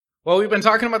Well, we've been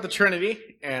talking about the Trinity,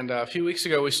 and a few weeks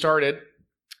ago we started,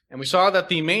 and we saw that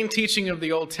the main teaching of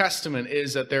the Old Testament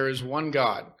is that there is one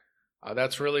God.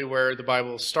 That's really where the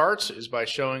Bible starts, is by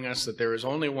showing us that there is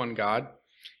only one God.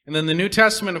 And then the New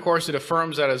Testament, of course, it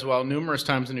affirms that as well. Numerous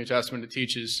times in the New Testament it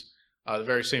teaches the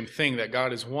very same thing, that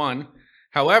God is one.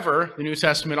 However, the New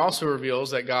Testament also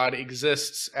reveals that God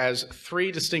exists as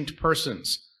three distinct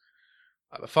persons,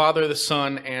 the Father, the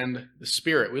Son, and the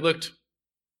Spirit. We looked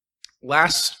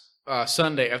last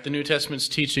Sunday at the New Testament's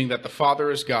teaching that the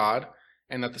Father is God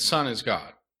and that the Son is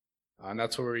God. And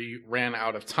that's where we ran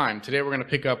out of time. Today we're going to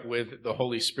pick up with the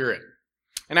Holy Spirit.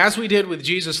 And as we did with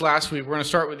Jesus last week, we're going to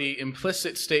start with the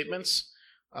implicit statements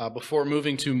before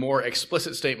moving to more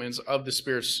explicit statements of the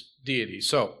Spirit's deity.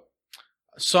 So,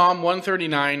 Psalm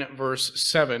 139 verse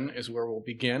 7 is where we'll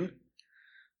begin,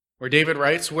 where David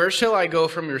writes, "Where shall I go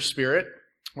from your Spirit,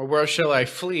 or where shall I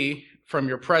flee from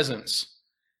your presence?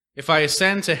 If I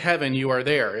ascend to heaven, you are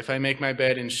there. If I make my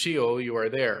bed in Sheol, you are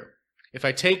there. If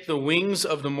I take the wings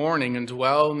of the morning and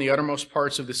dwell in the uttermost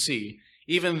parts of the sea,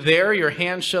 even there your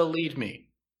hand shall lead me,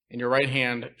 and your right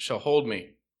hand shall hold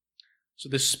me." So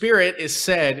the Spirit is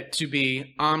said to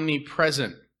be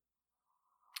omnipresent.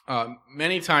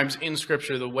 Many times in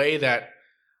Scripture, the way that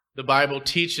the Bible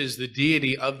teaches the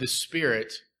deity of the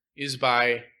Spirit is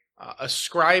by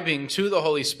ascribing to the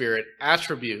Holy Spirit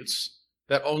attributes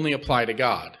that only apply to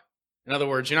God. In other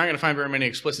words, you're not going to find very many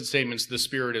explicit statements, the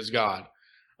Spirit is God.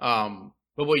 But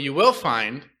what you will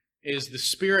find is the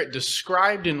Spirit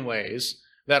described in ways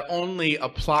that only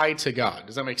apply to God.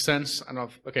 Does that make sense? I don't know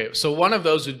if, okay, so one of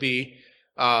those would be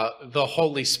the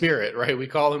Holy Spirit, right? We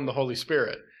call him the Holy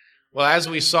Spirit. Well, as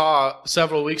we saw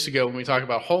several weeks ago when we talked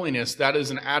about holiness, that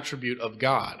is an attribute of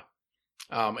God.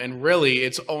 And really,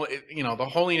 it's, the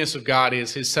holiness of God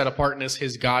is his set-apartness,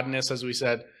 his godness, as we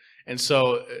said. And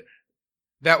so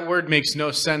that word makes no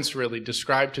sense, really,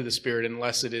 described to the Spirit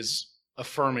unless it is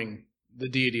affirming the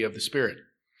deity of the Spirit.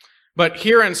 But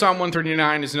here in Psalm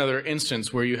 139 is another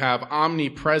instance where you have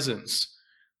omnipresence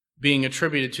being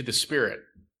attributed to the Spirit.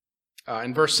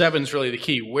 And verse 7 is really the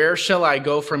key. "Where shall I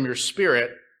go from your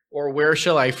Spirit, or where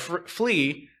shall I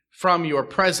flee from your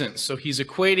presence?" So he's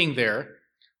equating there,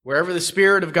 wherever the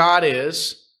Spirit of God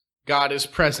is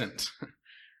present.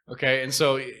 Okay,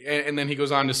 and then he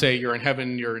goes on to say, you're in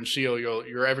heaven, you're in Sheol,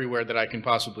 you're everywhere that I can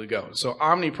possibly go. So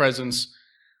omnipresence,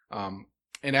 an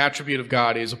attribute of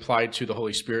God, is applied to the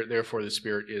Holy Spirit. Therefore, the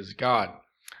Spirit is God.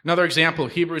 Another example,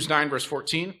 Hebrews 9, verse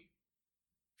 14.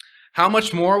 "How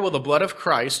much more will the blood of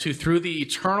Christ, who through the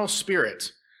eternal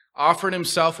Spirit offered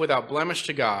himself without blemish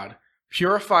to God,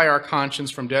 purify our conscience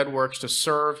from dead works to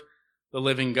serve the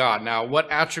living God?" Now,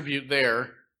 what attribute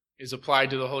there is applied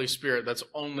to the Holy Spirit that's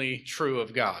only true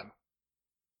of God?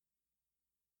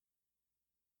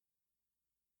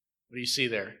 What do you see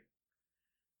there?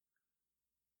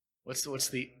 What's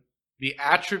the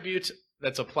attribute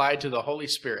that's applied to the Holy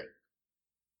Spirit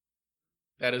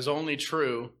that is only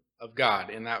true of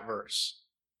God in that verse?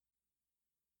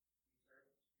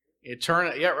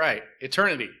 Eternity. Yeah, right.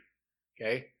 Eternity.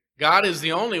 Okay. God is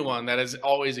the only one that has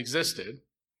always existed.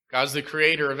 God's the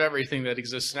creator of everything that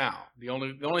exists now. The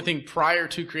only thing prior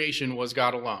to creation was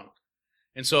God alone.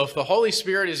 And so if the Holy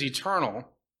Spirit is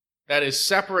eternal, that is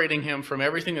separating him from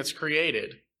everything that's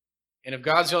created. And if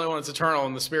God's the only one that's eternal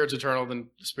and the Spirit's eternal, then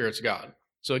the Spirit's God.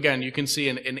 So again, you can see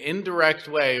an indirect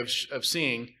way of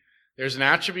seeing there's an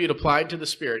attribute applied to the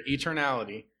Spirit,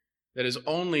 eternality, that is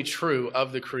only true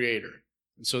of the Creator.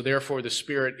 And so therefore the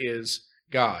Spirit is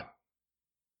God.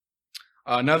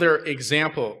 Another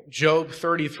example, Job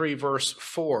 33, verse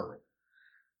 4.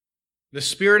 "The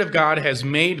Spirit of God has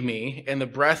made me, and the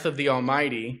breath of the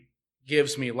Almighty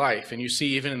gives me life." And you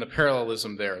see even in the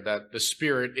parallelism there that the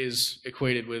Spirit is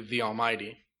equated with the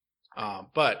Almighty.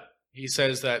 But he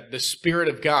says that the Spirit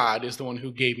of God is the one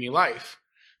who gave me life.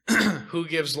 Who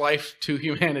gives life to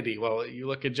humanity? Well, you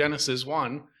look at Genesis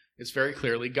 1, it's very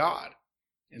clearly God.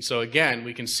 And so again,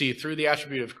 we can see through the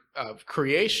attribute of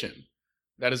creation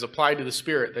that is applied to the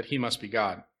Spirit that he must be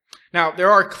God. Now, there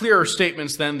are clearer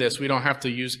statements than this. We don't have to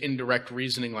use indirect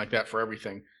reasoning like that for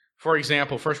everything. For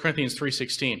example, 1 Corinthians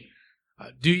 3:16.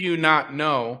 "Do you not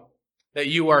know that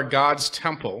you are God's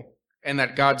temple and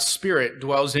that God's Spirit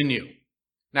dwells in you?"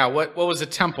 Now, what was a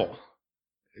temple?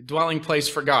 A dwelling place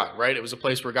for God, right? It was a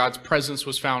place where God's presence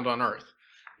was found on earth.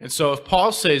 And so if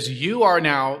Paul says, you are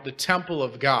now the temple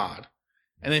of God,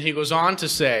 and then he goes on to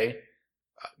say,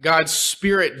 God's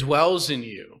Spirit dwells in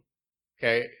you,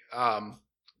 okay?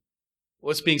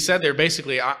 What's being said there,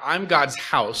 basically, I'm God's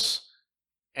house,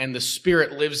 and the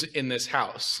Spirit lives in this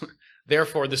house.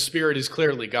 Therefore, the Spirit is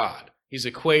clearly God. He's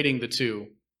equating the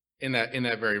two in that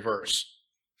very verse.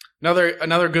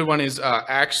 Another good one is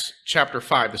Acts chapter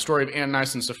 5, the story of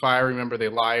Ananias and Sapphira. Remember, they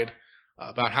lied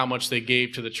about how much they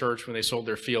gave to the church when they sold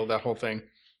their field, that whole thing.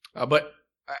 But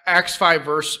Acts 5,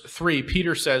 verse 3,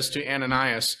 Peter says to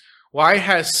Ananias, "Why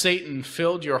has Satan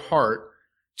filled your heart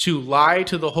to lie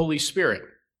to the Holy Spirit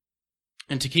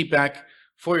and to keep back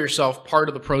for yourself part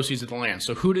of the proceeds of the land?"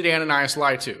 So who did Ananias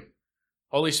lie to?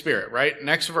 Holy Spirit, right?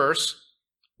 Next verse,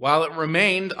 "While it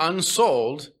remained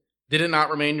unsold, did it not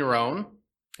remain your own?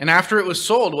 And after it was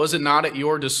sold, was it not at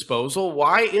your disposal?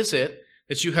 Why is it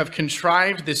that you have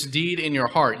contrived this deed in your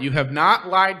heart? You have not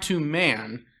lied to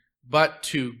man, but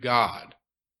to God."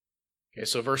 Okay,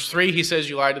 so verse 3, he says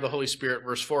you lied to the Holy Spirit.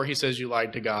 Verse 4, he says you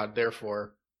lied to God.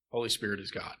 Therefore, Holy Spirit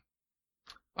is God.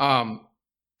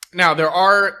 Now,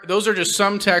 those are just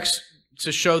some texts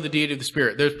to show the deity of the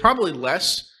Spirit. There's probably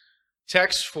less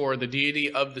text for the deity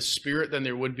of the Spirit than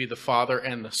there would be the Father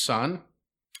and the Son.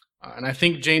 And I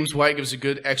think James White gives a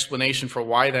good explanation for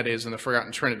why that is in the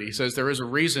Forgotten Trinity. He says there is a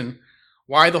reason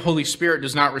why the Holy Spirit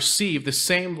does not receive the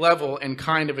same level and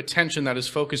kind of attention that is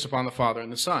focused upon the Father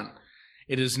and the Son.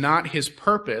 It is not his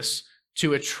purpose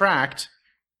to attract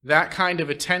that kind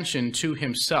of attention to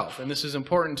himself. And this is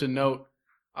important to note.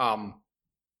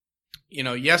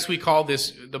 Yes, we call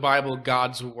the Bible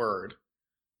God's Word.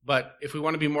 But if we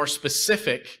want to be more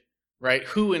specific, right,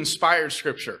 who inspired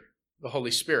Scripture? The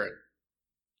Holy Spirit.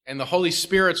 And the Holy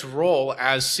Spirit's role,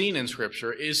 as seen in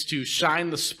Scripture, is to shine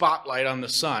the spotlight on the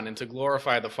Son and to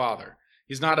glorify the Father.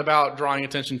 He's not about drawing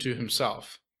attention to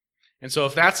himself. And so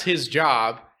if that's his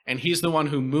job, and he's the one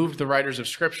who moved the writers of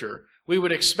Scripture, we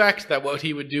would expect that what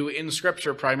he would do in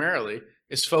Scripture primarily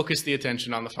is focus the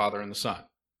attention on the Father and the Son.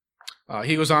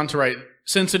 He goes on to write,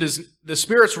 "Since it is the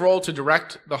Spirit's role to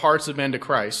direct the hearts of men to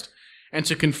Christ and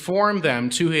to conform them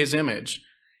to his image,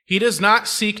 he does not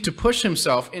seek to push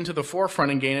himself into the forefront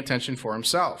and gain attention for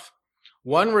himself.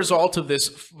 One result of this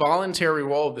voluntary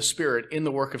role of the Spirit in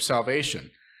the work of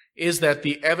salvation is that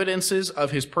the evidences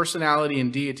of his personality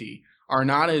and deity are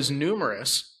not as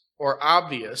numerous or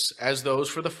obvious as those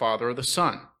for the Father or the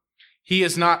Son. He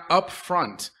is not up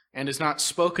front and is not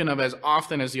spoken of as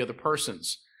often as the other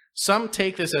persons. Some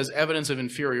take this as evidence of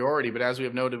inferiority, but as we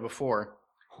have noted before,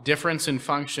 difference in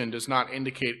function does not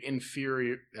indicate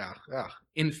inferiority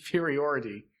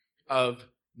of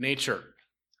nature."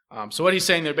 So what he's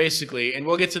saying there basically, and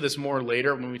we'll get to this more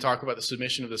later when we talk about the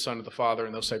submission of the Son to the Father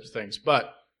and those types of things,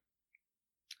 but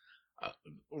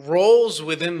roles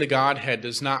within the Godhead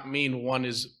does not mean one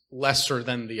is lesser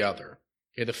than the other.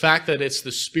 Okay, the fact that it's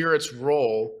the Spirit's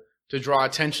role to draw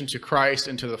attention to Christ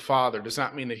and to the Father does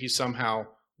not mean that he's somehow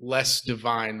less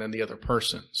divine than the other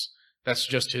persons. That's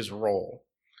just his role.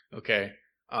 Okay?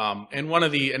 And one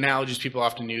of the analogies people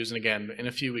often use, and again, in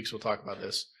a few weeks we'll talk about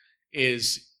this,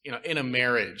 is, in a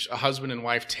marriage, a husband and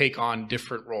wife take on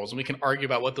different roles. And we can argue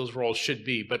about what those roles should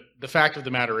be, but the fact of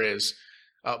the matter is,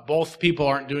 both people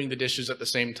aren't doing the dishes at the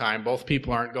same time. Both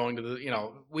people aren't going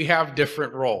to we have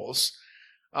different roles.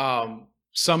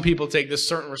 Some people take this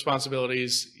certain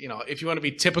responsibilities. If you want to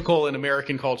be typical in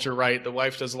American culture, right, the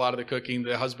wife does a lot of the cooking,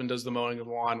 the husband does the mowing of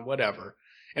the lawn, whatever.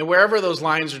 And wherever those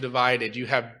lines are divided, you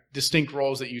have distinct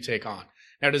roles that you take on.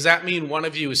 Now, does that mean one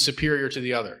of you is superior to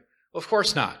the other? Well, of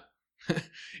course not.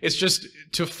 It's just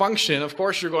to function, of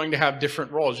course, you're going to have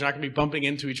different roles. You're not going to be bumping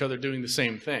into each other doing the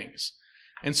same things.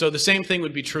 And so the same thing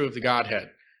would be true of the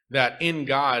Godhead, that in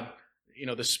God,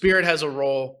 the Spirit has a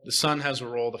role, the Son has a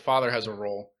role, the Father has a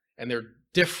role, and they're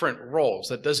different roles.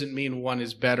 That doesn't mean one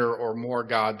is better or more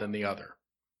God than the other.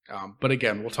 But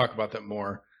again, we'll talk about that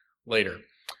more later.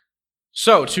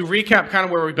 So to recap kind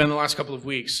of where we've been the last couple of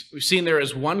weeks, we've seen there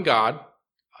is one God.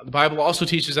 The Bible also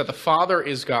teaches that the Father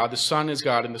is God, the Son is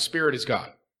God, and the Spirit is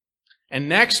God. And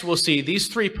next we'll see these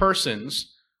three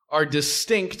persons are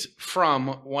distinct from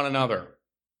one another.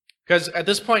 Because at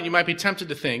this point you might be tempted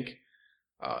to think,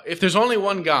 if there's only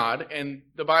one God, and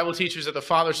the Bible teaches that the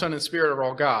Father, Son, and Spirit are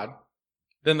all God,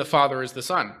 then the Father is the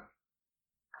Son,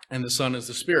 and the Son is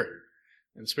the Spirit,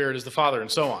 and the Spirit is the Father,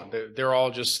 and so on. They're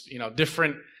all just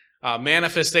different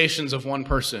manifestations of one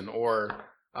person, or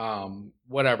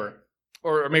whatever.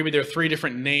 Or maybe there are three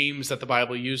different names that the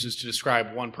Bible uses to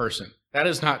describe one person. That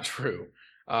is not true.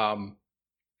 The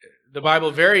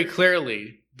Bible very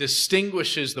clearly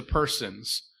distinguishes the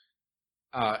persons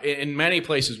in many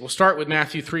places. We'll start with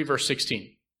Matthew 3, verse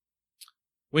 16.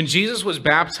 When Jesus was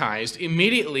baptized,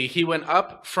 immediately he went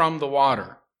up from the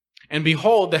water. And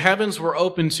behold, the heavens were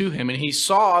opened to him, and he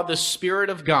saw the Spirit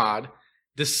of God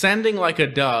descending like a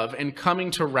dove and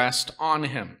coming to rest on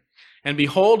him. And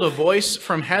behold, a voice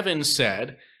from heaven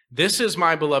said, "This is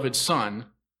my beloved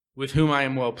Son, with whom I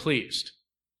am well pleased."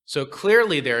 So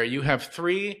clearly there you have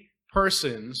three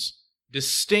persons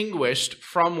distinguished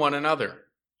from one another.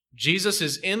 Jesus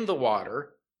is in the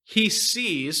water. He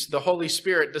sees the Holy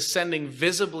Spirit descending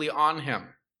visibly on him.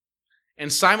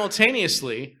 And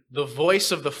simultaneously, the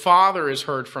voice of the Father is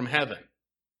heard from heaven.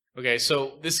 Okay,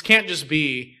 so this can't just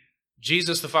be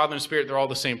Jesus, the Father, and the Spirit, they're all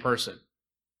the same person.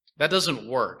 That doesn't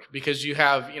work because you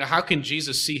have, how can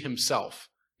Jesus see himself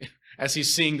as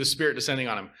he's seeing the Spirit descending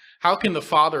on him? How can the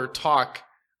Father talk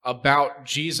about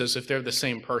Jesus if they're the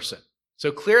same person?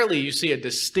 So clearly you see a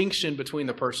distinction between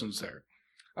the persons there.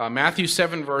 Matthew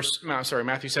 17, verse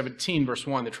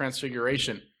 1, the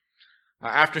Transfiguration.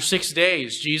 After 6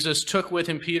 days, Jesus took with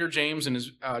him Peter, James, and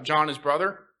John, his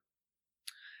brother,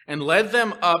 and led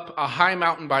them up a high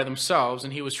mountain by themselves,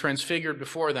 and he was transfigured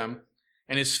before them,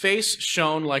 and his face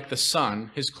shone like the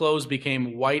sun, his clothes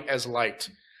became white as light.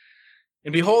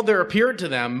 And behold, there appeared to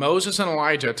them Moses and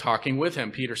Elijah talking with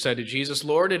him. Peter said to Jesus,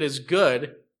 Lord, it is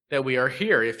good that we are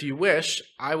here. If you wish,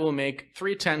 I will make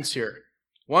 3 tents here,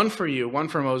 one for you, one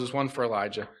for Moses, one for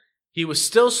Elijah. He was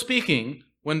still speaking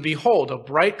when, behold, a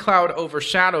bright cloud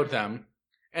overshadowed them,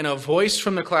 and a voice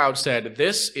from the cloud said,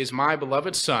 This is my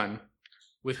beloved Son,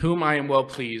 with whom I am well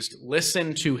pleased.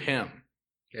 Listen to him.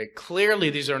 Okay, clearly,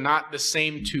 these are not the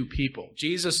same two people.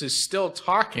 Jesus is still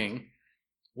talking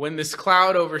when this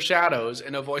cloud overshadows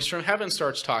and a voice from heaven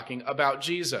starts talking about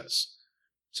Jesus.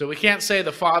 So we can't say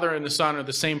the Father and the Son are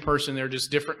the same person. They're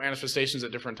just different manifestations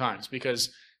at different times, because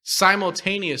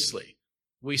simultaneously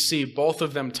we see both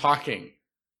of them talking,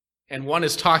 and one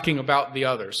is talking about the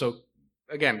other. So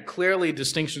again, clearly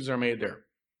distinctions are made there.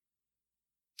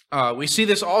 We see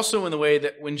this also in the way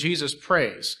that when Jesus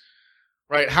prays,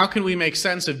 right? How can we make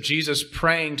sense of Jesus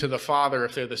praying to the Father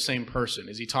if they're the same person?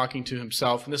 Is he talking to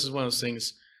himself? And this is one of those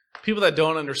things, people that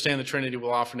don't understand the Trinity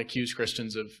will often accuse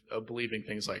Christians of believing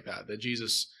things like that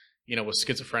Jesus, was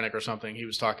schizophrenic or something. He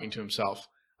was talking to himself.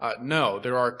 No,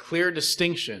 there are clear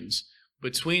distinctions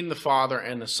between the Father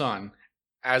and the Son,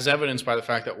 as evidenced by the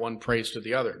fact that one prays to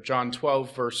the other. John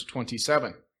 12, verse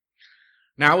 27.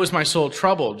 Now is my soul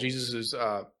troubled. Jesus is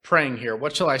praying here.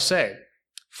 What shall I say?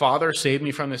 Father, save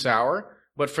me from this hour.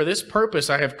 But for this purpose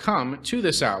I have come to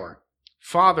this hour.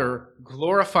 Father,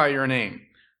 glorify your name.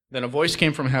 Then a voice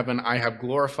came from heaven. I have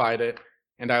glorified it,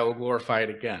 and I will glorify it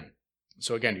again.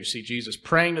 So again, you see Jesus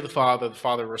praying to the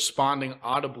Father responding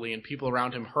audibly, and people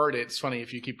around him heard it. It's funny,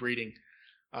 if you keep reading,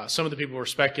 some of the people were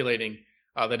speculating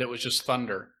that it was just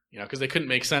thunder, because they couldn't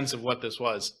make sense of what this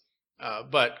was.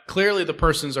 But clearly the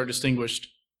persons are distinguished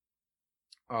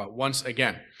once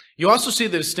again. You also see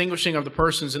the distinguishing of the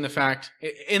persons in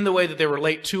the way that they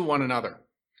relate to one another.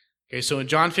 Okay, so in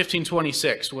John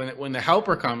 15:26, when the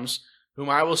Helper comes, whom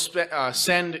I will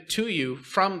send to you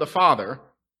from the Father,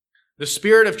 the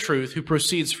Spirit of truth who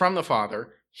proceeds from the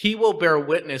Father, he will bear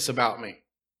witness about me.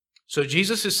 So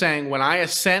Jesus is saying, when I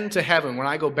ascend to heaven, when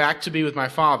I go back to be with my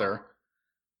Father,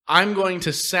 I'm going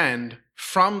to send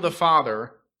from the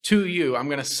Father to you. I'm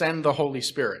going to send the Holy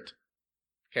Spirit.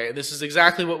 Okay, this is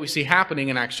exactly what we see happening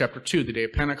in Acts chapter 2, the day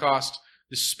of Pentecost.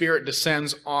 The Spirit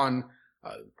descends on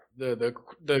the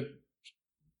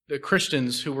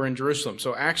Christians who were in Jerusalem.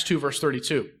 So Acts 2, verse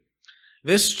 32.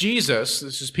 This Jesus,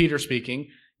 this is Peter speaking,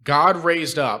 God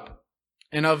raised up,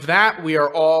 and of that we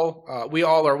all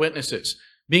are witnesses.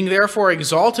 Being therefore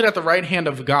exalted at the right hand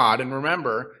of God, and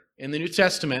remember, in the New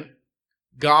Testament,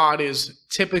 God is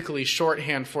typically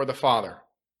shorthand for the Father.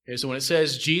 Okay, so when it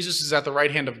says Jesus is at the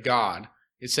right hand of God,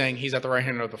 it's saying he's at the right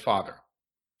hand of the Father.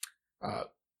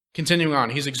 Continuing on,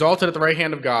 he's exalted at the right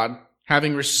hand of God,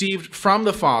 having received from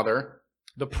the Father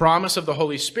the promise of the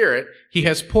Holy Spirit, he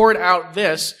has poured out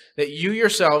this that you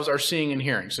yourselves are seeing and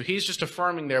hearing. So he's just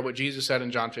affirming there what Jesus said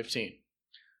in John 15,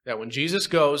 that when Jesus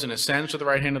goes and ascends to the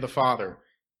right hand of the Father,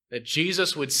 that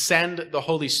Jesus would send the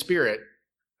Holy Spirit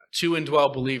to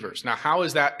indwell believers. Now, how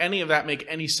is that, any of that make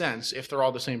any sense if they're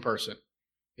all the same person?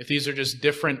 If these are just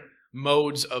different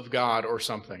modes of God or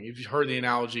something? You've heard the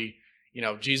analogy,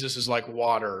 Jesus is like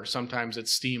water. Sometimes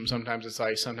it's steam, sometimes it's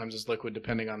ice, sometimes it's liquid,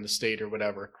 depending on the state or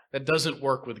whatever. That doesn't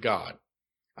work with God.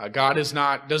 God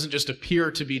doesn't just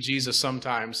appear to be Jesus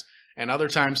sometimes, and other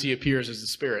times he appears as the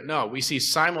Spirit. No, we see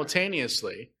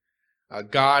simultaneously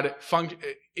God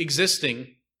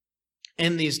existing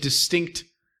in these distinct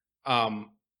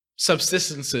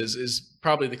subsistences is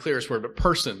probably the clearest word, but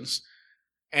persons,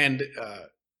 and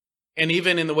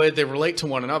even in the way that they relate to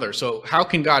one another. So how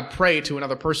can God pray to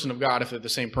another person of God if they're the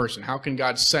same person? How can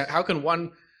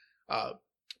one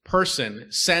person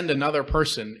send another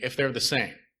person if they're the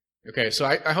same? Okay, so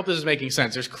I hope this is making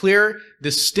sense. There's clear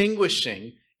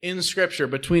distinguishing in Scripture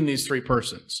between these three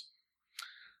persons.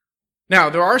 Now,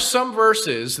 there are some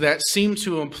verses that seem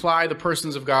to imply the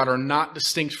persons of God are not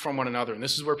distinct from one another, and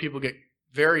this is where people get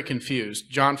very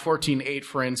confused. John 14:8,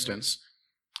 for instance.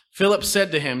 Philip said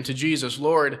to him, to Jesus,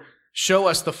 Lord, show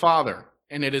us the Father,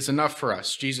 and it is enough for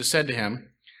us. Jesus said to him,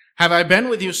 have I been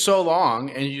with you so long,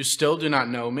 and you still do not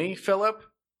know me, Philip?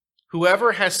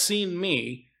 Whoever has seen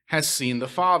me has seen the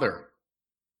Father.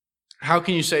 How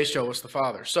can you say, show us the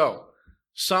Father? So,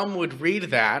 some would read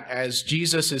that as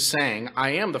Jesus is saying,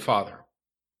 I am the Father.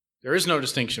 There is no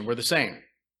distinction. We're the same.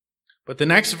 But the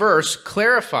next verse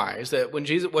clarifies that what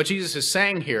Jesus is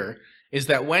saying here is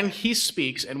that when he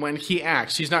speaks and when he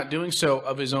acts, he's not doing so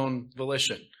of his own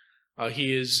volition.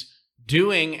 He is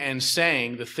doing and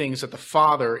saying the things that the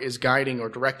Father is guiding or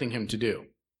directing him to do.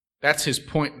 That's his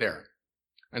point there.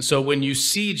 And so when you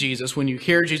see Jesus, when you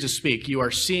hear Jesus speak, you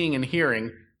are seeing and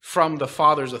hearing from the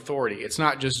Father's authority. It's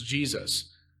not just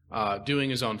Jesus doing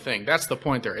his own thing. That's the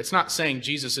point there. It's not saying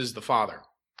Jesus is the Father.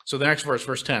 So the next verse,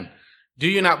 verse 10. Do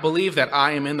you not believe that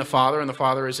I am in the Father and the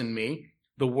Father is in me?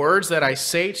 The words that I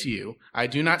say to you, I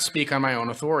do not speak on my own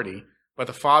authority, but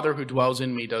the Father who dwells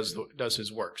in me does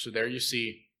his work. So there you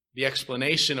see the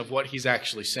explanation of what he's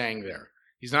actually saying there.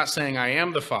 He's not saying I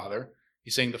am the Father.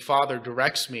 He's saying the Father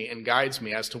directs me and guides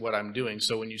me as to what I'm doing.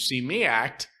 So when you see me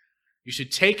act, you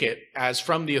should take it as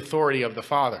from the authority of the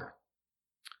Father.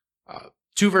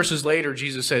 2 verses later,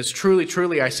 Jesus says, truly,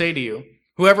 truly, I say to you,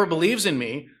 whoever believes in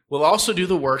me will also do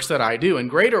the works that I do, and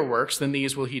greater works than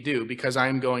these will he do, because I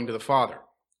am going to the Father.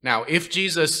 Now, if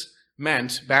Jesus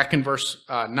meant, back in verse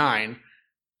 9,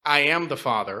 I am the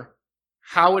Father,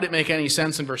 how would it make any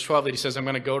sense in verse 12 that he says, I'm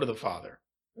going to go to the Father?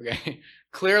 Okay,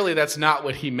 clearly that's not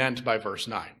what he meant by verse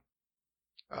 9.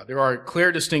 There are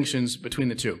clear distinctions between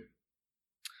the two.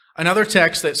 Another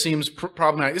text that seems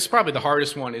problematic, this is probably the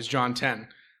hardest one, is John 10.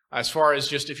 As far as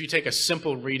just if you take a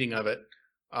simple reading of it,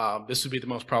 this would be the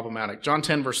most problematic. John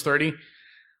 10, verse 30,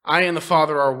 I and the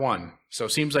Father are one. So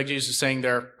it seems like Jesus is saying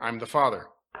there, I'm the Father.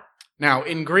 Now,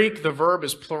 in Greek, the verb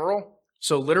is plural.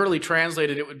 So literally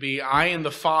translated, it would be, I and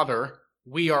the Father,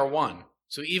 we are one.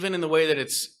 So even in the way that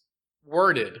it's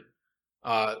worded,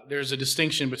 there's a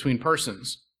distinction between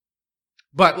persons.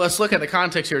 But let's look at the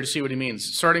context here to see what he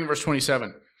means. Starting in verse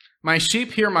 27. My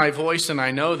sheep hear my voice, and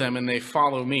I know them, and they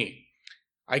follow me.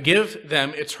 I give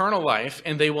them eternal life,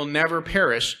 and they will never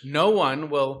perish. No one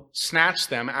will snatch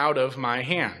them out of my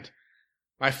hand.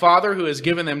 My Father, who has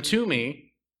given them to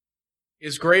me,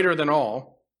 is greater than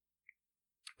all,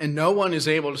 and no one is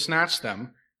able to snatch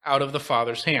them out of the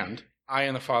Father's hand. I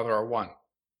and the Father are one.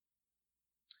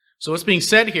 So what's being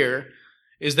said here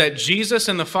is that Jesus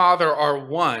and the Father are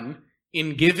one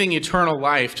in giving eternal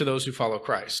life to those who follow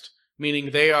Christ,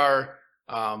 meaning they are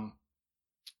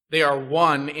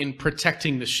one in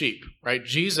protecting the sheep, right?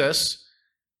 Jesus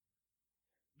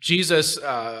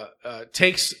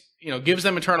takes, gives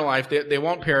them eternal life. They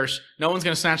won't perish. No one's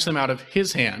going to snatch them out of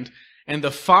his hand. And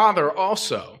the Father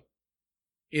also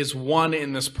is one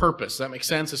in this purpose. Does that make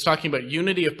sense? It's talking about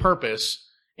unity of purpose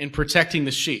in protecting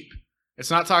the sheep.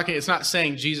 It's not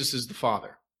saying Jesus is the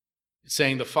Father. It's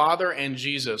saying the Father and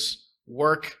Jesus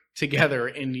work together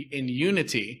in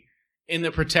unity in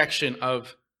the protection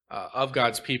of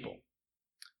God's people.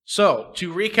 So,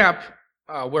 to recap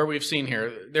where we've seen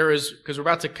here, because we're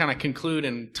about to kind of conclude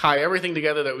and tie everything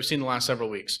together that we've seen the last several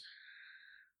weeks.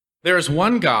 There is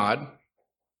one God.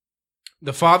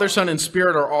 The Father, Son, and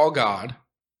Spirit are all God,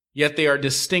 yet they are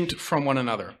distinct from one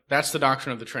another. That's the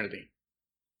doctrine of the Trinity.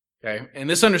 Okay? And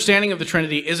this understanding of the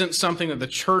Trinity isn't something that the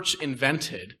church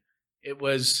invented. It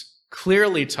was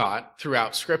clearly taught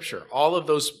throughout Scripture. All of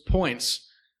those points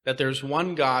that there's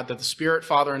one God, that the Spirit,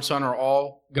 Father, and Son are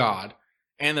all God,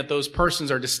 and that those persons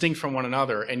are distinct from one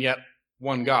another, and yet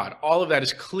one God. All of that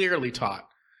is clearly taught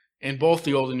in both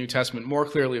the Old and New Testament, more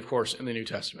clearly, of course, in the New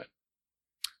Testament.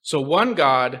 So one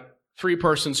God, three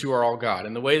persons who are all God.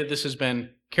 And the way that this has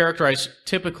been characterized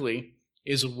typically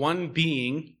is one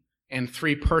being and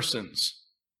three persons.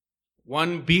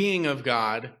 One being of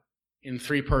God in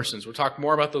three persons. We'll talk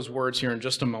more about those words here in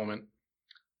just a moment.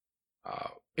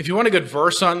 If you want a good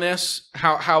verse on this,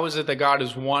 how is it that God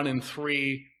is one in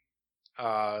three?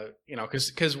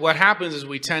 Because what happens is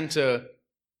we tend to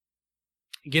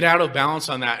get out of balance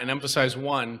on that and emphasize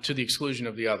one to the exclusion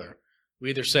of the other. We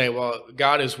either say, well,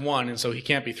 God is one, and so he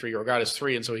can't be three, or God is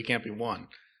three, and so he can't be one.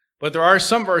 But there are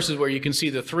some verses where you can see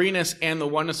the threeness and the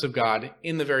oneness of God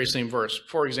in the very same verse.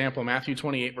 For example, Matthew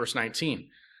 28, verse 19,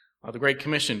 the Great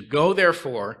Commission. Go,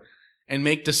 therefore, and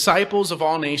make disciples of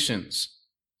all nations,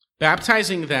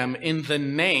 baptizing them in the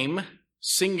name,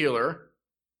 singular,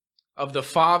 of the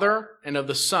Father and of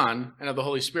the Son and of the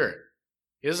Holy Spirit.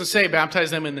 He doesn't say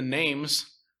baptize them in the names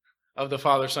of the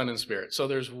Father, Son, and Spirit. So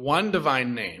there's one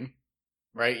divine name,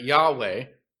 right? Yahweh,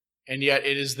 and yet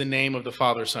it is the name of the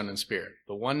Father, Son, and Spirit.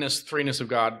 The oneness, threeness of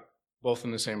God, both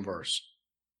in the same verse.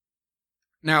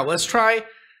 Now, let's try,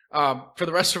 for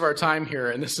the rest of our time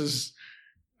here, and this is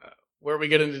where we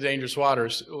get into dangerous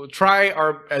waters, we'll try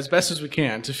as best as we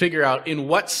can to figure out in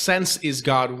what sense is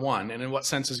God one and in what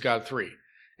sense is God three,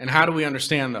 and how do we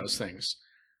understand those things.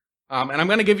 And I'm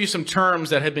going to give you some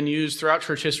terms that have been used throughout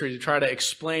church history to try to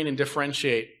explain and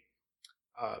differentiate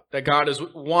that God is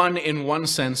one in one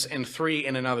sense and three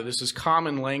in another. This is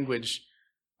common language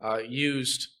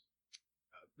used.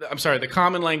 The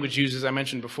common language used, as I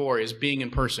mentioned before, is being in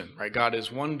person, right? God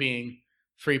is one being,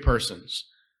 three persons.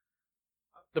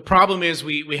 The problem is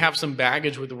we have some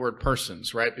baggage with the word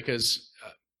persons, right? Because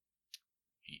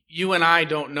you and I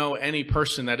don't know any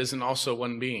person that isn't also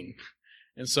one being.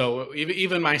 And so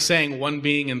even my saying one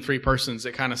being and three persons,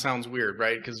 it kind of sounds weird,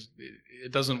 right? Because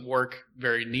it doesn't work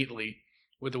very neatly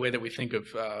with the way that we think of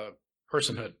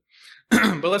personhood.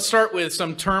 But let's start with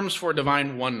some terms for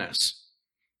divine oneness.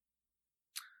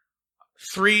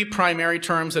 Three primary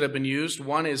terms that have been used.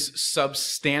 One is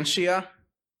substantia.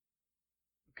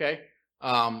 Okay.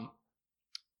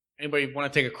 Anybody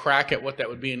want to take a crack at what that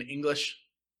would be in English?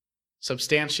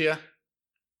 Substantia?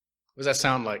 What does that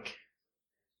sound like?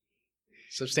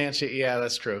 Substantia, yeah,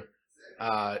 that's true.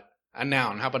 A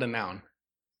noun. How about a noun?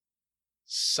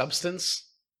 Substance,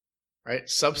 right?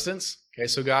 Substance. Okay,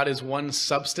 so God is one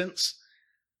substance.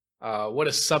 What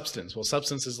is substance? Well,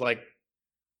 substance is like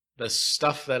the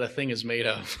stuff that a thing is made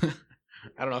of.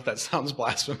 I don't know if that sounds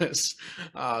blasphemous.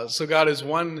 So God is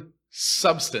one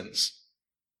substance.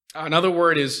 Another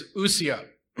word is ousia.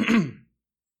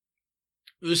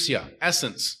 Ousia,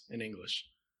 essence in English.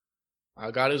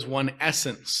 God is one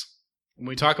essence. When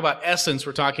we talk about essence,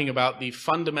 we're talking about the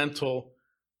fundamental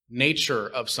nature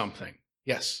of something.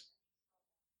 Yes?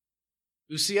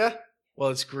 Ousia? Well,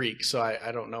 it's Greek, so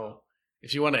I don't know.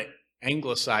 If you want to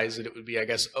anglicize it, it would be, I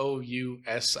guess,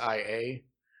 O-U-S-I-A.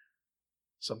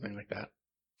 Something like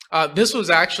that. This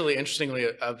was actually, interestingly,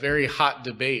 a very hot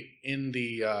debate in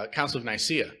the Council of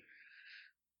Nicaea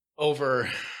over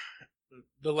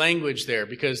the language there,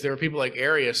 because there were people like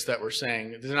Arius that were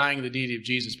saying, denying the deity of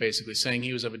Jesus, basically, saying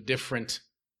he was of a different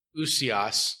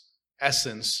ousios,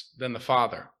 essence, than the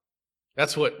Father.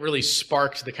 That's what really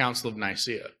sparked the Council of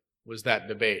Nicaea, was that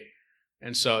debate.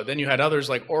 And so then you had others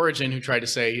like Origen who tried to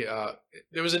say,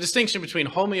 there was a distinction between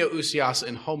homoousios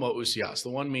and homoousios.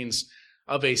 The one means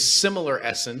of a similar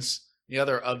essence, the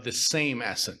other of the same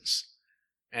essence.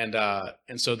 And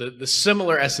so the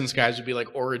similar essence guys would be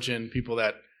like Origen, people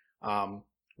that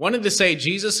wanted to say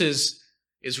Jesus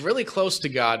is really close to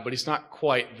God, but he's not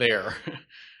quite there.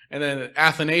 And then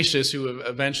Athanasius, who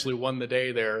eventually won the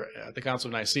day there at the Council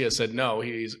of Nicaea, said no,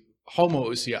 he's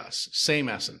homoousios, same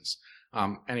essence.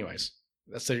 Anyways,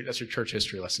 that's your church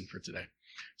history lesson for today.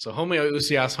 So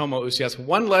homoousios,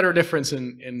 one letter difference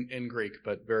in Greek,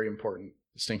 but very important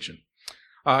distinction.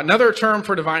 Another term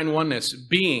for divine oneness,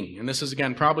 being, and this is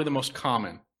again probably the most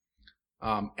common,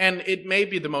 and it may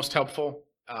be the most helpful.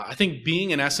 I think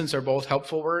being and essence are both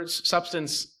helpful words.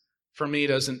 Substance, for me,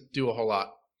 doesn't do a whole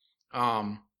lot.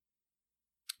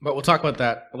 But we'll talk about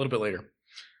that a little bit later.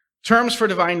 Terms for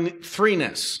divine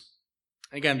threeness.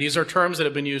 Again, these are terms that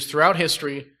have been used throughout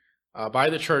history by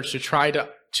the church to try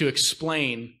to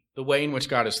explain the way in which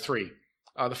God is three.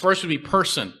 The first would be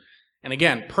person. And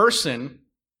again, person,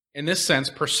 in this sense,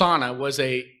 persona, was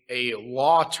a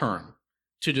law term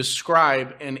to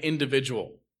describe an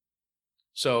individual.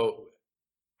 So,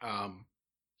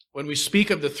 when we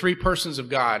speak of the three persons of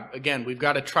God, again, we've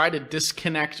got to try to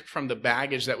disconnect from the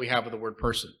baggage that we have with the word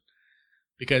person.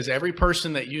 Because every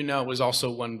person that you know is also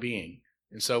one being.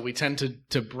 And so we tend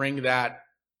to bring that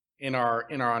in our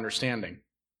understanding.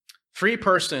 Three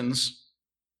persons,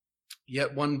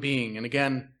 yet one being. And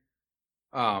again,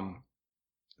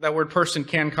 that word person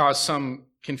can cause some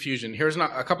confusion. Here's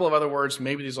a couple of other words.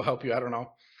 Maybe these will help you. I don't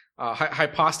know.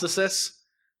 Hypostasis.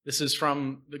 This is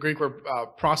from the Greek word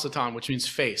prostaton, which means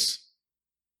face.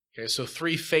 Okay, so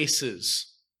three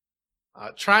faces.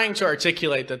 Trying to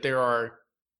articulate that there are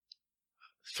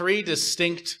three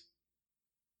distinct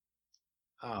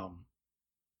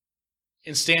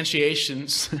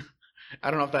instantiations,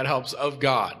 I don't know if that helps, of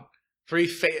God.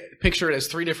 Picture it as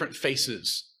three different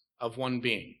faces of one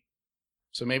being.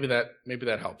 So maybe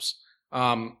that helps.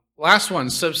 Last one,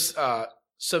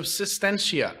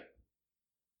 subsistentia.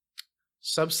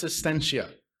 Subsistentia.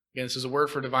 Again, this is a word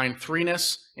for divine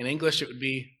threeness. In English, it would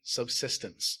be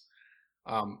subsistence.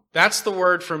 That's the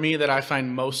word for me that I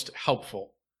find most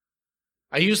helpful.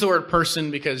 I use the word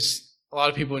person because a lot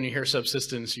of people, when you hear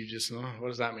subsistence, you just, oh, what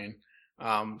does that mean?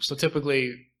 So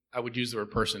typically, I would use the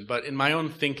word person. But in my own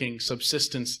thinking,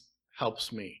 subsistence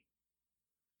helps me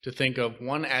to think of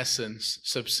one essence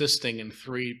subsisting in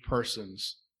three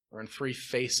persons or in three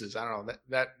faces. I don't know.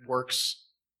 That works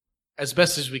as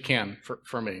best as we can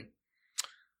for me.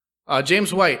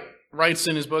 James White writes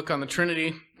in his book on the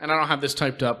Trinity, and I don't have this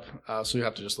typed up, so you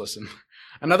have to just listen.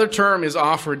 Another term is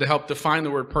offered to help define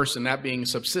the word person, that being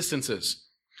subsistences.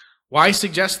 Why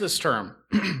suggest this term?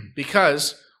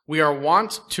 Because we are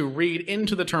wont to read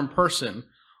into the term person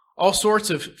all sorts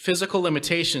of physical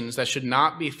limitations that should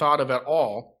not be thought of at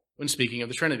all when speaking of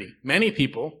the Trinity. Many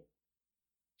people,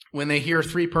 when they hear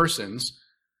three persons,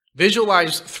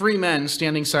 visualize three men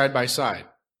standing side by side.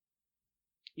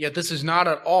 Yet this is not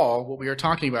at all what we are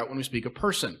talking about when we speak of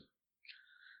person.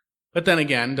 But then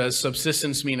again, does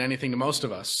subsistence mean anything to most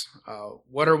of us?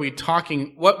 What we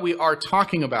are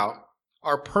talking about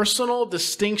are personal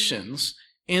distinctions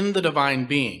in the divine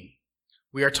being.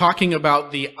 We are talking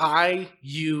about the I,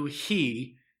 you,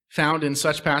 he, found in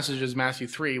such passages as Matthew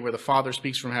 3, where the Father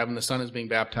speaks from heaven, the Son is being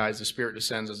baptized, the Spirit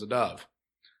descends as a dove.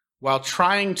 While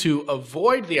trying to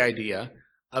avoid the idea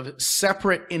of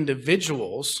separate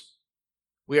individuals,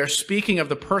 we are speaking of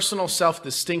the personal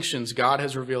self-distinctions God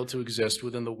has revealed to exist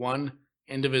within the one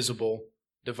indivisible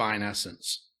divine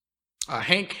essence.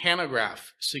 Hank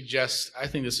Hanegraaff suggests, I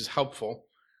think this is helpful,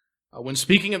 when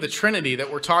speaking of the Trinity,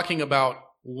 that we're talking about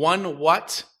one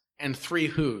what and three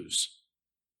whos.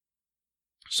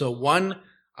 So one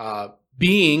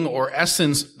being or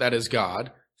essence that is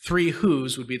God, three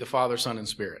whos would be the Father, Son, and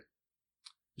Spirit.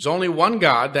 There's only one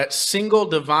God. That single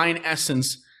divine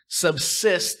essence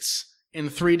subsists in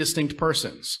three distinct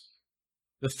persons.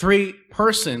 The three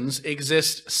persons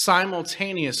exist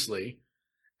simultaneously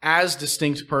as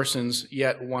distinct persons,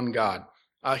 yet one God.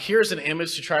 Here's an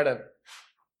image to try to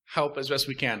help as best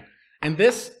we can. And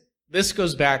this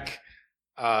goes back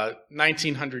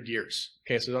 1900 years.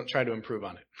 Okay, so don't try to improve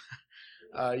on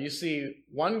it. You see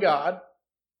one God,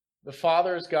 the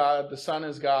Father is God, the Son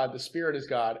is God, the Spirit is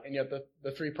God, and yet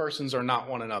the three persons are not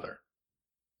one another.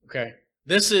 Okay?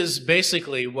 This is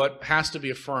basically what has to be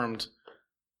affirmed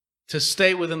to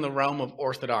stay within the realm of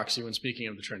orthodoxy when speaking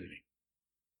of the Trinity.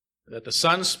 That the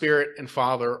Son, Spirit, and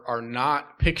Father are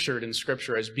not pictured in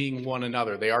Scripture as being one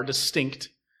another. They are distinct,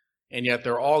 and yet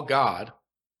they're all God.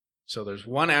 So there's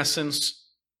one essence,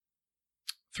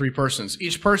 three persons.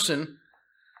 Each person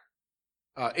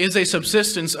is a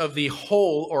subsistence of the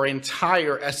whole or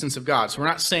entire essence of God. So we're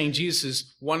not saying Jesus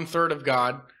is 1/3 of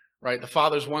God, right? The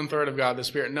Father's 1/3 of God, the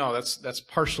Spirit. No, that's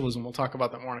partialism. We'll talk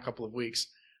about that more in a couple of weeks.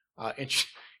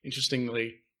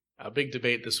 Interestingly, a big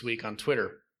debate this week on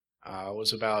Twitter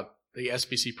was about the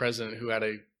SBC president who had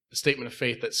a statement of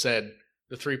faith that said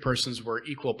the three persons were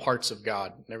equal parts of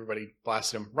God. And everybody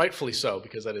blasted him, rightfully so,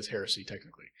 because that is heresy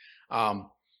technically.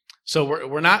 So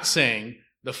we're not saying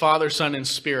the Father, Son, and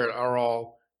Spirit are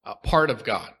all part of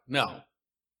God. No,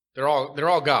 they're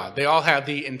all God. They all have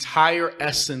the entire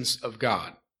essence of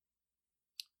God.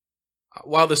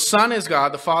 While the Son is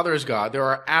God, the Father is God, there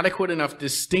are adequate enough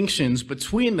distinctions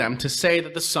between them to say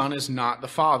that the Son is not the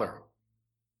Father.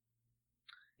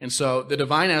 And so the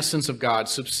divine essence of God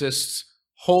subsists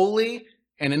wholly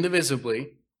and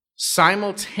indivisibly,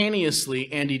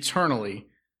 simultaneously and eternally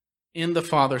in the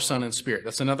Father, Son, and Spirit.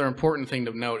 That's another important thing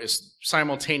to note, is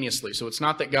simultaneously. So it's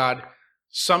not that God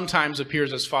sometimes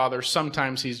appears as Father,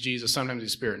 sometimes he's Jesus, sometimes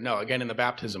he's Spirit. No, again, in the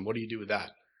baptism, what do you do with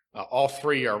that? All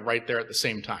three are right there at the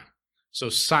same time. So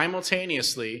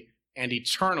simultaneously and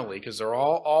eternally, because they're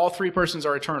all three persons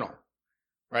are eternal,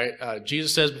 right?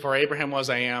 Jesus says, before Abraham was,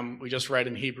 I am. We just read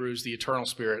in Hebrews, the eternal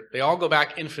Spirit. They all go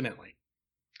back infinitely.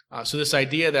 So this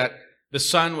idea that the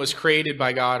Son was created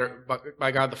by God, or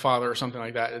by God the Father, or something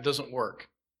like that, it doesn't work.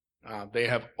 They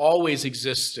have always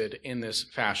existed in this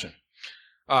fashion.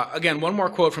 Again, one more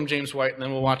quote from James White, and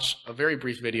then we'll watch a very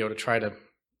brief video to try to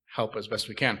help as best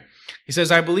we can. He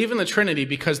says, I believe in the Trinity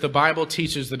because the Bible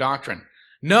teaches the doctrine.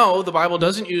 No, the Bible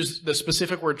doesn't use the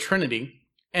specific word Trinity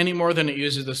any more than it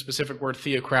uses the specific word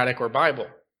theocratic or Bible.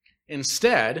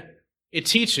 Instead, it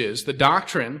teaches the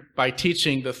doctrine by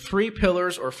teaching the three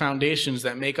pillars or foundations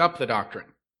that make up the doctrine.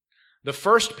 The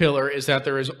first pillar is that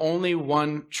there is only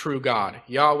one true God,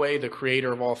 Yahweh, the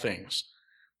creator of all things.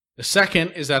 The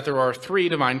second is that there are three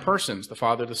divine persons, the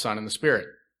Father, the Son, and the Spirit.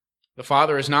 The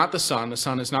Father is not the Son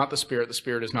is not the Spirit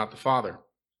is not the Father.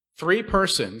 Three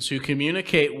persons who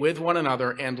communicate with one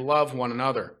another and love one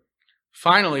another.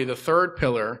 Finally, the third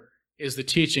pillar is the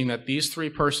teaching that these three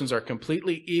persons are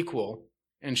completely equal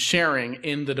and sharing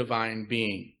in the divine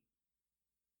being.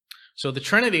 So the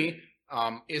Trinity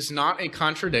is not a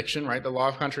contradiction, right? The law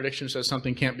of contradiction says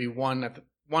something can't be one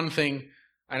thing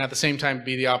and at the same time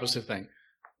be the opposite thing.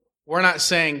 We're not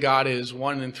saying God is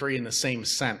 1 and 3 in the same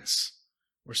sense.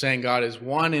 We're saying God is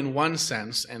 1 in one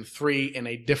sense and 3 in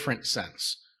a different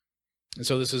sense. And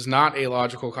so this is not a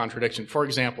logical contradiction. For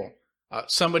example,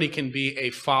 somebody can be a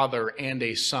father and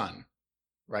a son,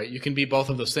 right? You can be both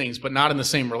of those things, but not in the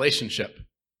same relationship.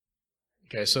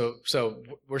 Okay, so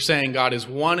we're saying God is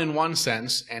 1 in one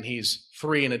sense and he's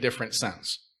 3 in a different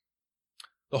sense.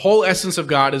 The whole essence of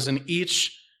God is in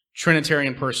each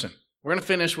Trinitarian person. We're going to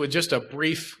finish with just a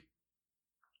brief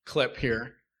clip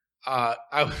here.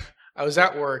 I was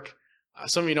at work.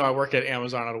 Some of you know I work at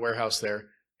Amazon at a warehouse there,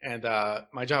 and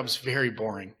my job is very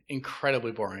boring,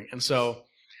 incredibly boring. And so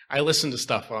I listen to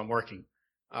stuff while I'm working.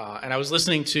 And I was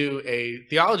listening to a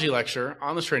theology lecture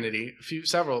on the Trinity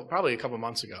probably a couple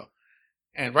months ago.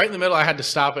 And right in the middle, I had to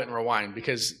stop it and rewind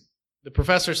because the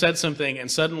professor said something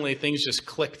and suddenly things just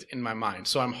clicked in my mind.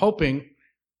 So I'm hoping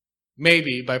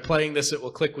maybe by playing this, it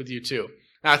will click with you too.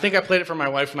 Now, I think I played it for my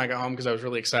wife when I got home because I was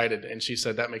really excited, and she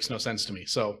said, that makes no sense to me.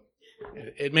 So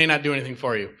it may not do anything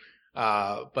for you.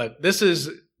 But this is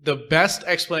the best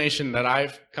explanation that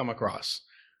I've come across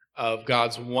of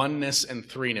God's oneness and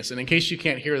threeness. And in case you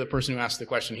can't hear the person who asked the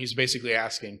question, he's basically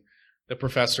asking the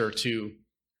professor to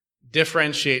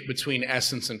differentiate between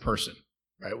essence and person.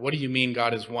 Right? What do you mean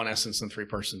God is one essence and 3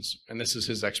 persons? And this is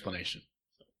his explanation.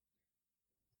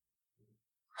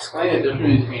 Explain the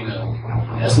difference between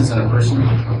an essence and a person.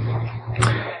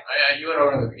 You went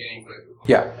over in the beginning, but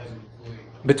yeah,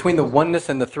 between the oneness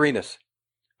and the threeness.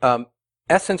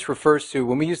 Essence refers to,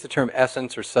 when we use the term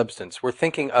essence or substance, we're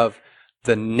thinking of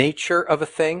the nature of a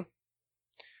thing,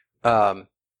 the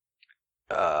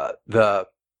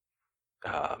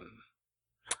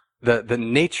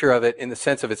nature of it in the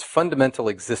sense of its fundamental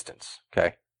existence.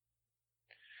 Okay.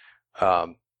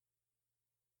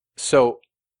 So,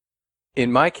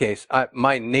 in my case,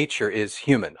 my nature is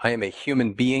human. I am a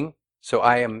human being, so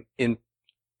I am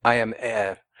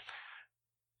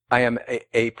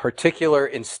a particular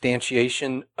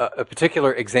instantiation, a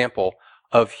particular example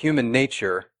of human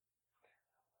nature.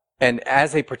 And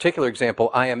as a particular example,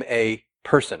 I am a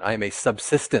person. I am a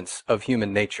subsistence of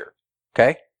human nature.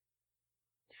 Okay?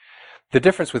 The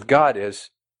difference with God is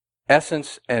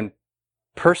essence and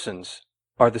persons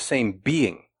are the same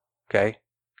being. Okay?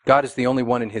 God is the only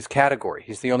one in his category.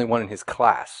 He's the only one in his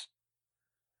class.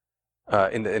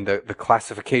 In the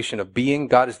classification of being,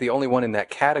 God is the only one in that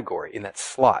category, in that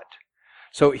slot.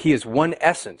 So he is one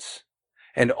essence,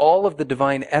 and all of the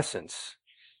divine essence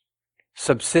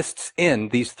subsists in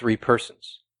these 3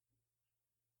 persons.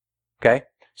 Okay?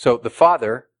 So the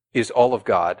Father is all of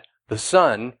God, the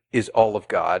Son is all of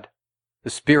God, the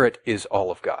Spirit is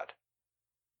all of God.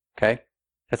 Okay?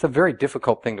 That's a very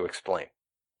difficult thing to explain.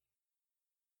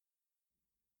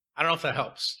 I don't know if that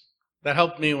helps. That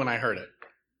helped me when I heard it.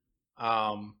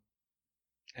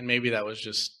 And maybe that was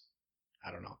just,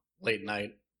 I don't know, late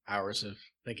night hours of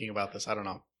thinking about this. I don't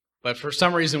know. But for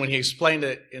some reason, when he explained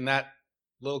it in that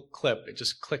little clip, it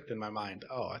just clicked in my mind.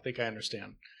 Oh, I think I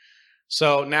understand.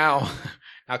 So now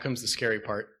comes the scary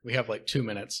part. We have like 2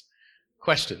 minutes.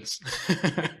 Questions.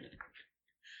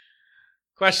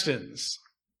 Questions.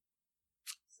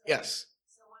 Yes.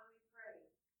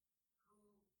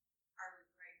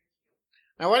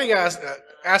 Now, why are you guys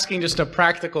asking just a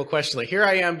practical question? Like, here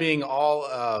I am being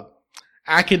all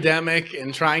academic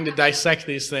and trying to dissect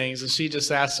these things, and she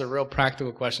just asks a real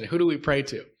practical question. Who do we pray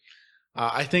to?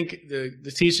 I think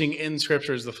the teaching in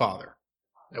Scripture is the Father,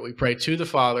 that we pray to the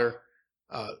Father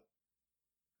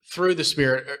through the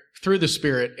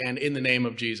Spirit, and in the name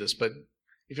of Jesus. But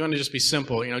if you want to just be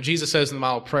simple, Jesus says in the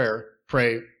model prayer,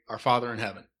 pray our Father in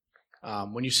heaven.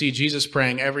 When you see Jesus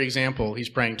praying, every example, he's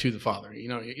praying to the Father. You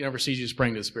never see Jesus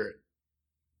praying to the Spirit.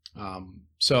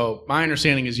 So my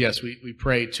understanding is, yes, we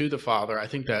pray to the Father. I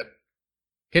think that,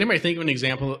 can anybody think of an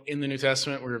example in the New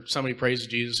Testament where somebody prays to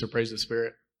Jesus or prays to the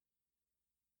Spirit?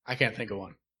 I can't think of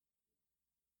one.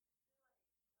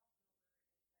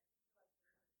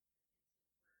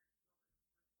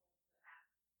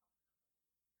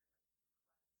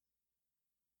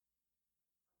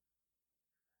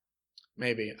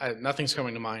 Maybe. Nothing's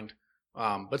coming to mind.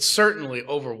 But certainly,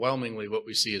 overwhelmingly, what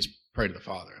we see is pray to the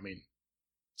Father.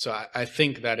 So I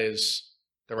think that is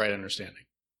the right understanding.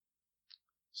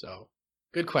 So,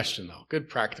 good question, though. Good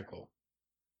practical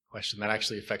question that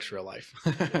actually affects real life.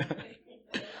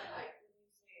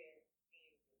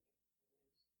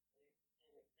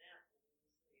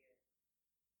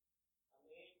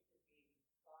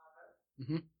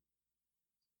 Mm-hmm.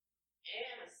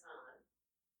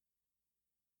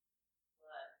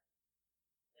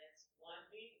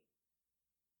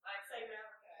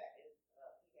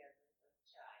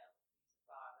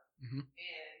 Mm-hmm.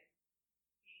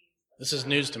 This is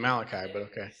news to Malachi, but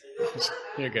okay.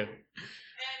 You're good.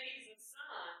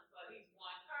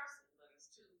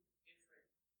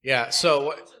 Yeah,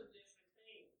 so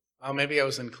maybe I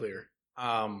was unclear.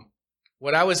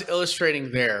 What I was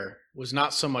illustrating there was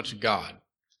not so much God.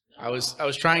 I was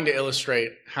trying to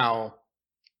illustrate how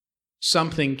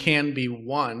something can be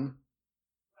one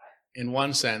in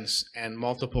one sense and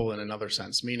multiple in another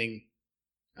sense, meaning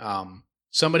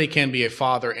somebody can be a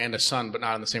father and a son, but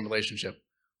not in the same relationship.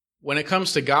 When it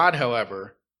comes to God,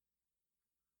 however,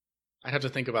 I'd have to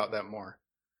think about that more.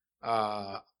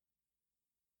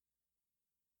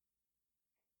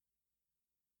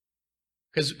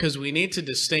 Because we need to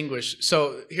distinguish.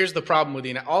 So here's the problem with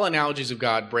all analogies of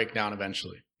God break down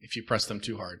eventually if you press them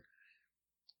too hard.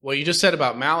 What you just said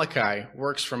about Malachi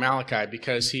works for Malachi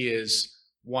because he is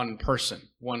one person,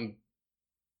 one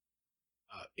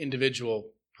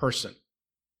individual person.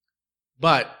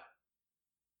 But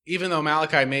even though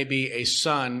Malachi may be a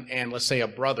son and, let's say, a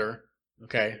brother,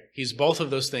 okay, he's both of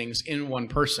those things in one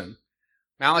person.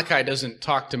 Malachi doesn't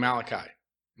talk to Malachi.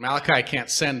 Malachi can't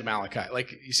send Malachi.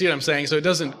 Like, you see what I'm saying? So it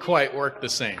doesn't quite work the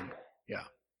same. Yeah.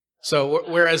 So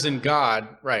whereas in God,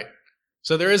 right.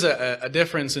 So there is a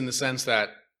difference in the sense that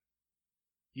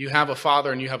you have a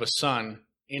father and you have a son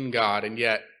in God, and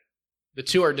yet the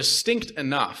two are distinct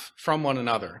enough from one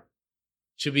another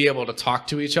to be able to talk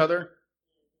to each other,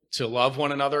 to love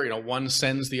one another. One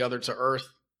sends the other to earth.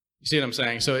 You see what I'm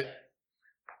saying? So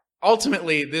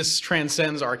ultimately, this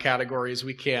transcends our categories.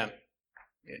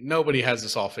 Nobody has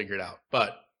this all figured out.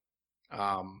 But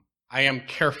I am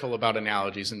careful about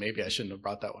analogies, and maybe I shouldn't have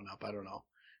brought that one up. I don't know.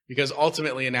 Because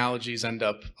ultimately, analogies end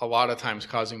up a lot of times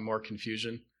causing more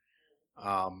confusion.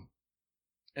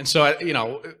 And so,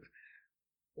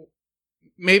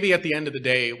 maybe at the end of the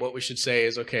day, what we should say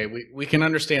is, okay, we can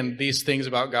understand these things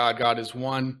about God. God is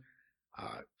one,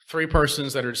 three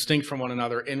persons that are distinct from one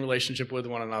another, in relationship with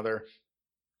one another,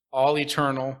 all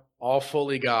eternal, all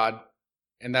fully God,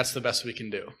 and that's the best we can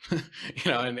do.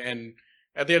 And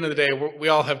at the end of the day, we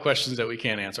all have questions that we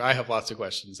can't answer. I have lots of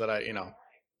questions that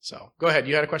So go ahead.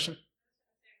 You had a question?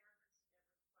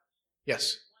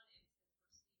 Yes.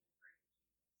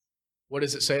 What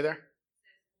does it say there?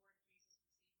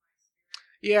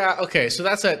 Yeah, okay. So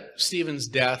that's at Stephen's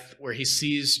death where he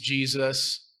sees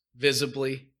Jesus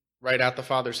visibly right at the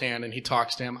Father's hand and he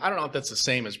talks to him. I don't know if that's the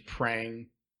same as praying.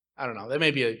 I don't know. That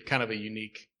may be a kind of a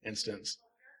unique instance.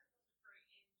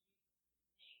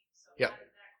 Yeah.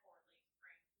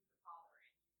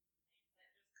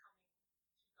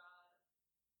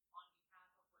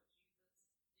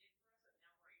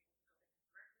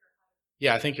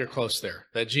 Yeah, I think you're close there.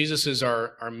 That Jesus is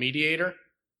our mediator,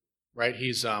 right?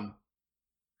 He's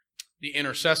the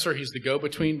intercessor. He's the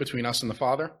go-between between us and the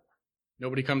Father.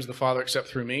 Nobody comes to the Father except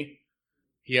through me.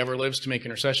 He ever lives to make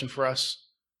intercession for us.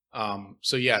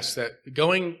 So yes, that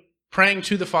praying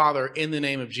to the Father in the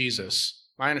name of Jesus,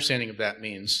 my understanding of that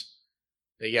means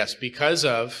that yes, because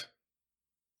of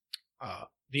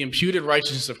the imputed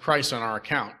righteousness of Christ on our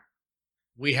account,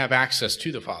 we have access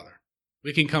to the Father.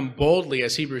 We can come boldly,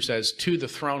 as Hebrews says, to the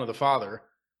throne of the Father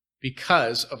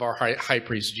because of our high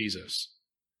priest Jesus.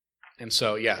 And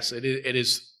so, yes, it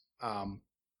is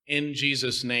in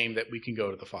Jesus' name that we can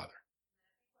go to the Father.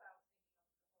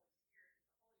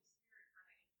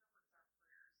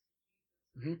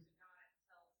 Mm-hmm.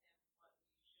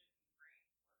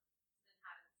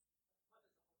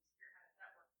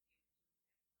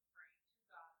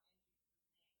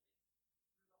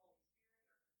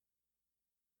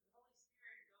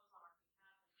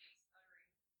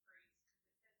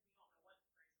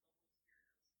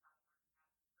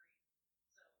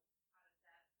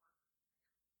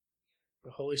 The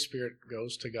Holy Spirit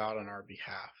goes to God on our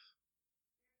behalf.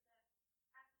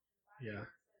 Yeah.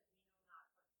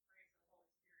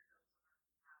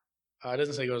 It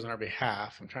doesn't say goes on our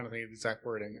behalf. I'm trying to think of the exact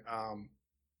wording.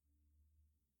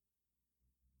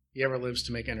 He ever lives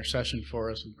to make intercession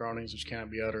for us with groanings which cannot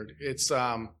be uttered. It's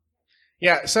some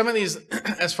of these,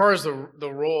 as far as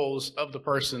the roles of the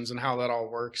persons and how that all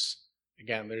works.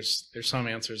 Again, there's some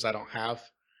answers I don't have,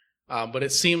 but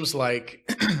it seems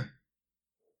like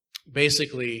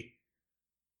basically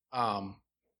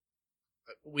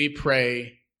we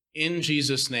pray in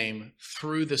Jesus' name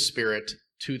through the Spirit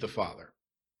to the Father.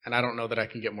 And I don't know that I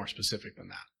can get more specific than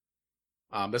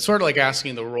that. That's sort of like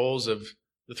asking the roles of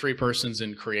the three persons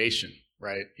in creation,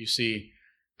 right? You see,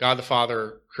 God the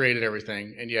Father created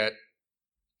everything, and yet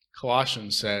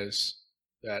Colossians says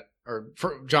that, or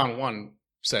John 1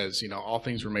 says, all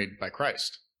things were made by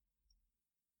Christ.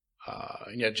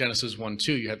 And yet Genesis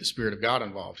 1:2, you have the Spirit of God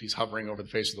involved. He's hovering over the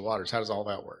face of the waters. How does all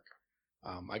that work?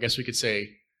 I guess we could say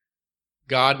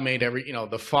God made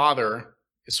the Father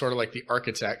is sort of like the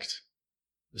architect.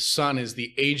 The Son is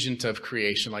the agent of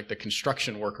creation, like the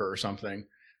construction worker or something.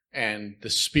 And the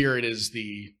Spirit is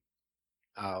the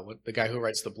guy who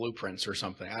writes the blueprints or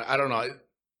something. I don't know.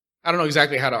 I don't know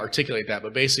exactly how to articulate that,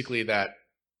 but basically that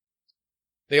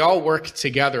they all work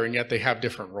together and yet they have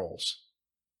different roles.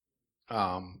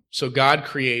 So God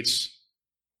creates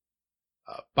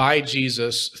by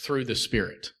Jesus through the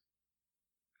Spirit.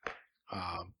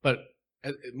 But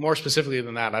more specifically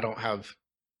than that, I don't have,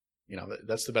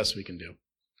 that's the best we can do.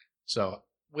 So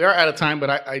we are out of time, but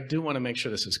I do want to make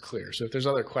sure this is clear. So if there's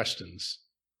other questions,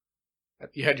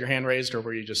 you had your hand raised, or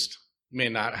were you may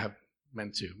not have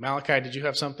meant to? Malachi, did you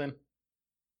have something? A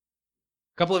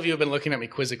couple of you have been looking at me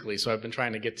quizzically, so I've been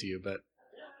trying to get to you, but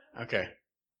okay.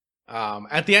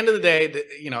 At the end of the day,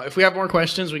 if we have more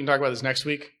questions, we can talk about this next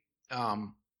week.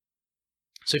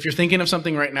 So if you're thinking of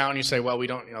something right now and you say, well, we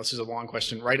don't, this is a long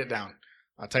question, write it down.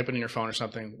 Type it in your phone or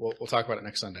something. We'll talk about it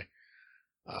next Sunday.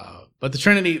 But the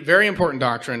Trinity, very important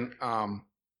doctrine,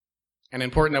 and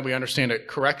important that we understand it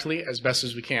correctly as best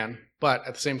as we can, but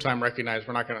at the same time recognize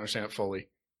we're not going to understand it fully.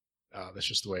 That's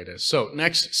just the way it is. So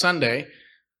next Sunday,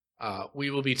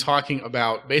 we will be talking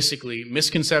about basically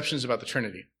misconceptions about the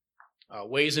Trinity,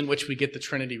 ways in which we get the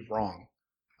Trinity wrong.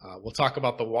 We'll talk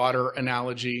about the water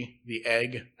analogy, the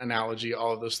egg analogy,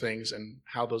 all of those things, and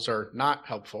how those are not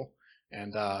helpful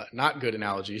and not good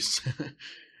analogies.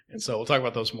 And so we'll talk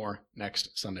about those more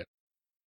next Sunday.